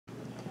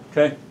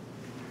Okay?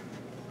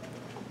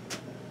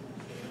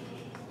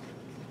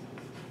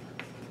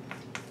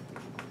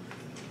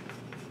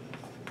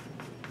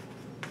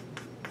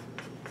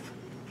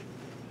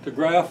 To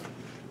graph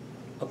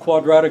a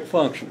quadratic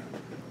function,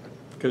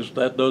 because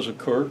that does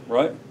occur,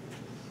 right?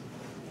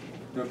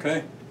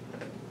 Okay?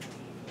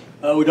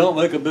 We don't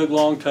make a big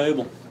long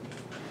table.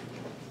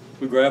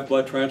 We graph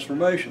by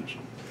transformations.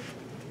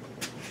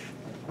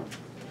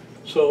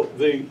 So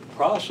the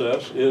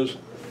process is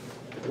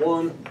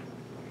 1,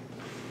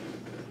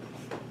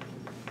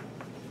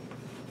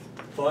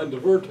 find the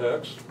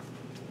vertex.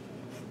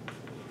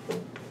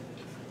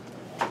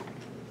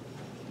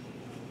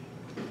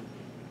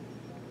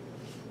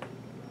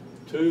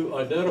 2,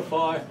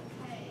 identify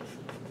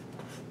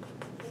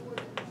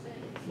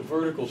the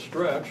vertical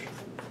stretch.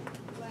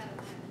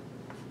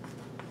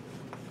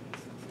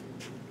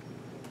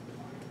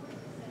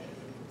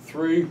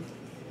 3,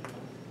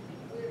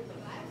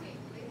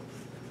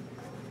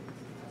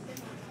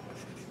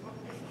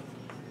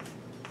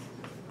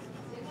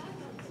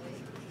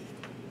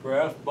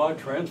 graph by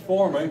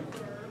transforming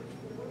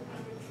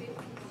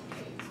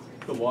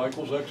the y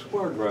equals x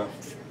squared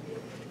graph.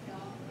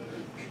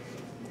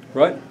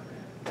 Right?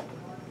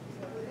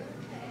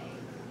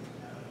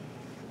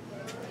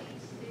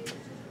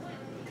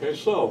 Okay,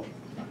 so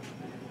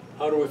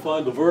how do we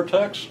find the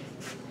vertex?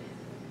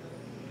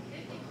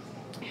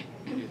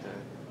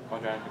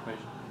 Quadratic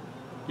equation.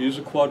 Use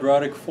a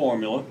quadratic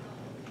formula.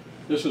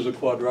 This is a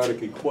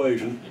quadratic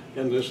equation,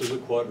 and this is a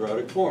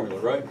quadratic formula,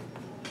 right?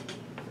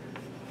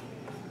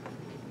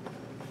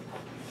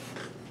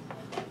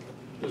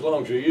 As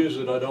long as you use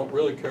it, I don't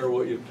really care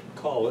what you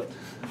call it,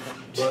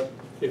 but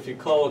if you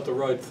call it the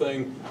right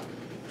thing,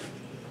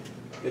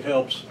 it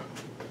helps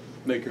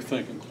make your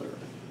thinking clearer,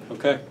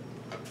 okay?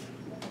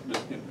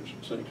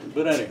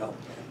 But anyhow.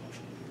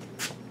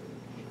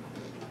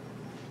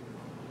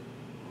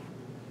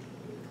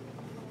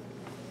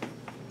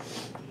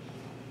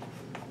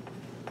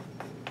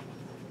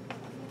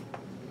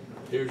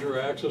 Here's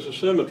your axis of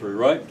symmetry,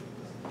 right?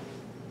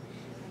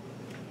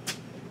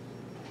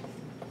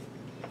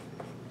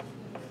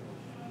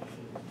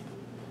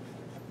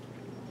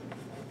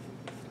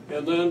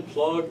 And then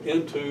plug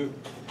into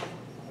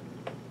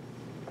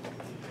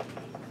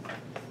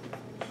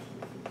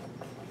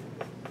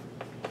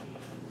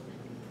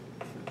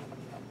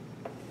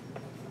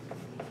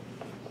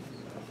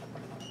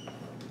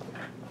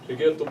to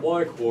get the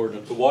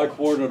y-coordinate. The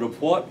y-coordinate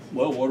of what?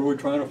 Well, what are we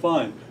trying to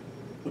find?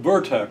 The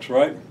vertex,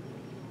 right?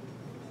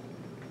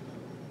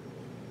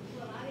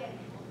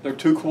 There are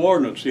 2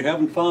 coordinates. You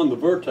haven't found the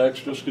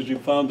vertex just because you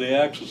found the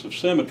axis of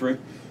symmetry.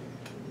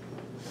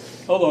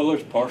 Although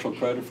there's partial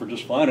credit for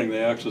just finding the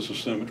axis of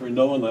symmetry.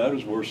 Knowing that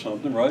is worth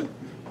something, right?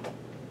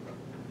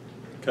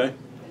 Okay?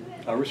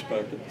 I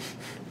respect it.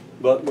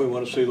 But we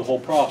want to see the whole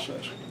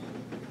process.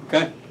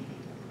 Okay?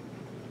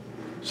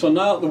 So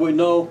now that we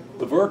know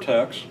the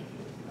vertex,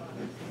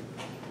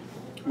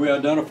 we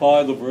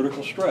identify the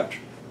vertical stretch.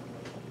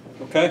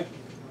 Okay?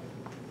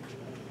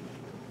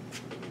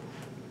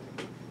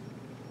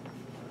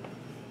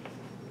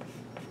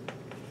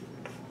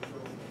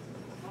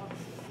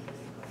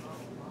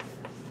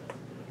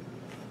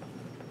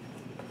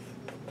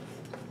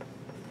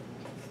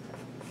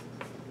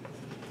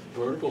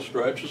 Vertical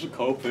stretch is a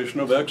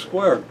coefficient of x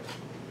squared,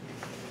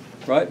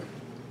 right?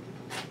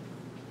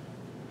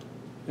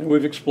 And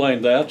we've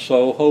explained that,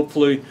 so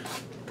hopefully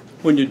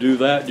when you do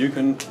that you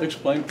can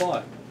explain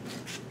why.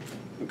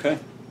 Okay?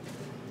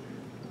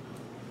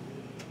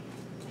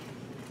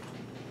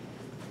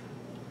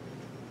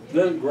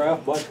 Then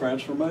graph by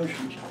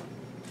transformations.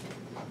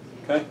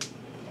 Okay?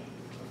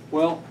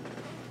 Well,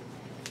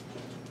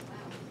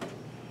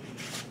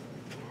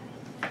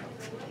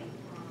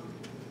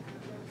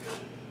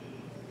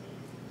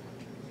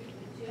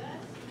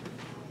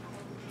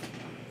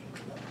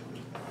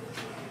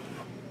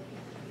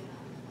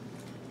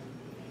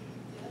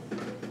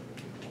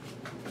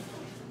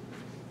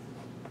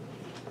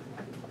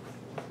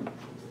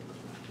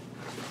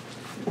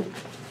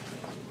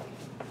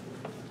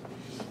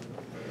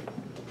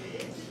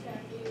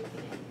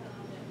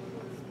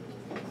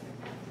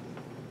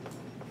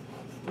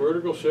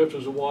 vertical shift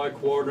is a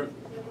y-coordinate.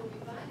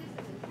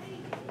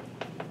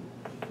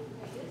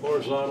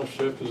 Horizontal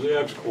shift is the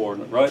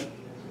x-coordinate, right?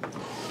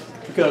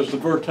 Because the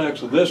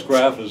vertex of this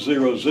graph is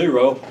 0,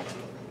 0,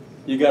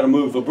 you got to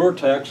move the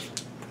vertex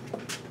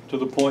to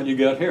the point you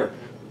got here.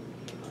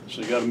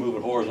 So you got to move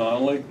it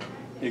horizontally,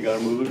 you got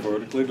to move it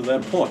vertically to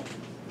that point.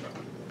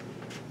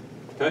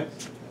 Okay?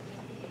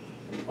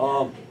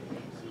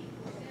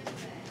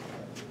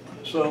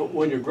 So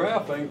when you're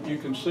graphing, you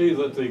can see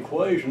that the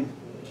equation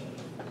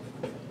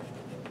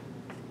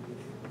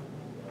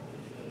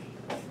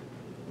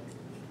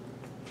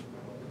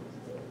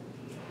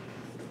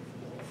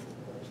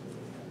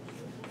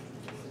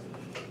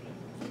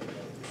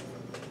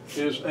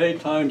is a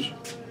times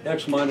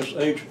x minus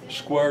h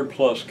squared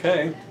plus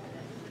k.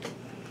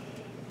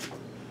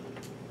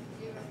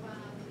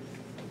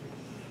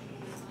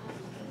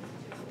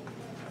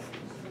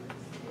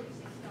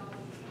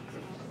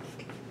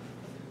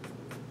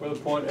 where the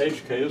point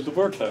HK is the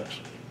vertex,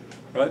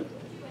 right?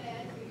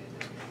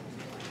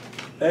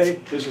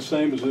 A is the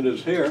same as it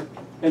is here,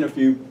 and if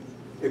you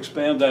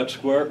expand that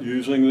square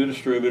using the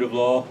distributive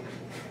law,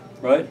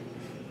 right?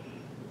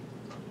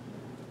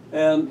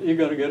 And you're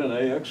going to get an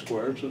AX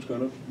squared, so it's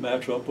going to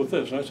match up with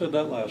this. And I said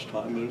that last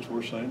time, but it's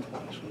worth saying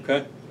twice,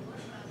 okay?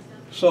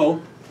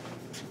 So,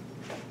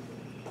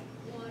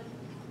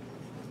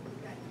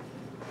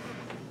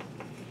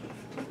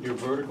 your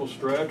vertical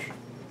stretch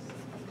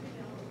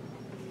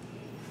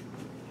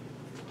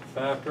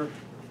factor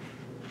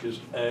is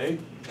A.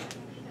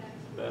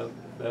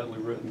 Badly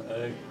written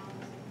A.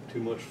 Too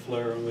much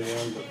flair on the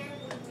end, but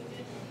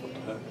what the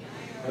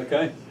heck.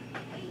 Okay?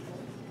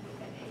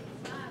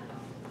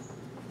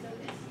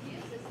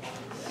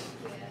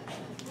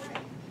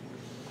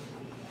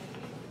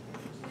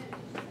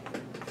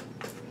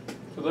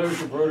 So there's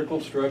your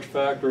vertical stretch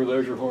factor,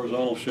 there's your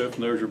horizontal shift,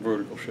 and there's your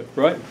vertical shift,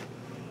 right?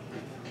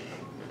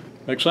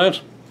 Make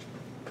sense?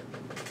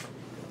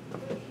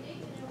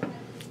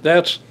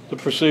 That's the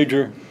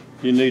procedure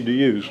you need to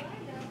use.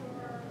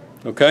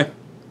 Okay?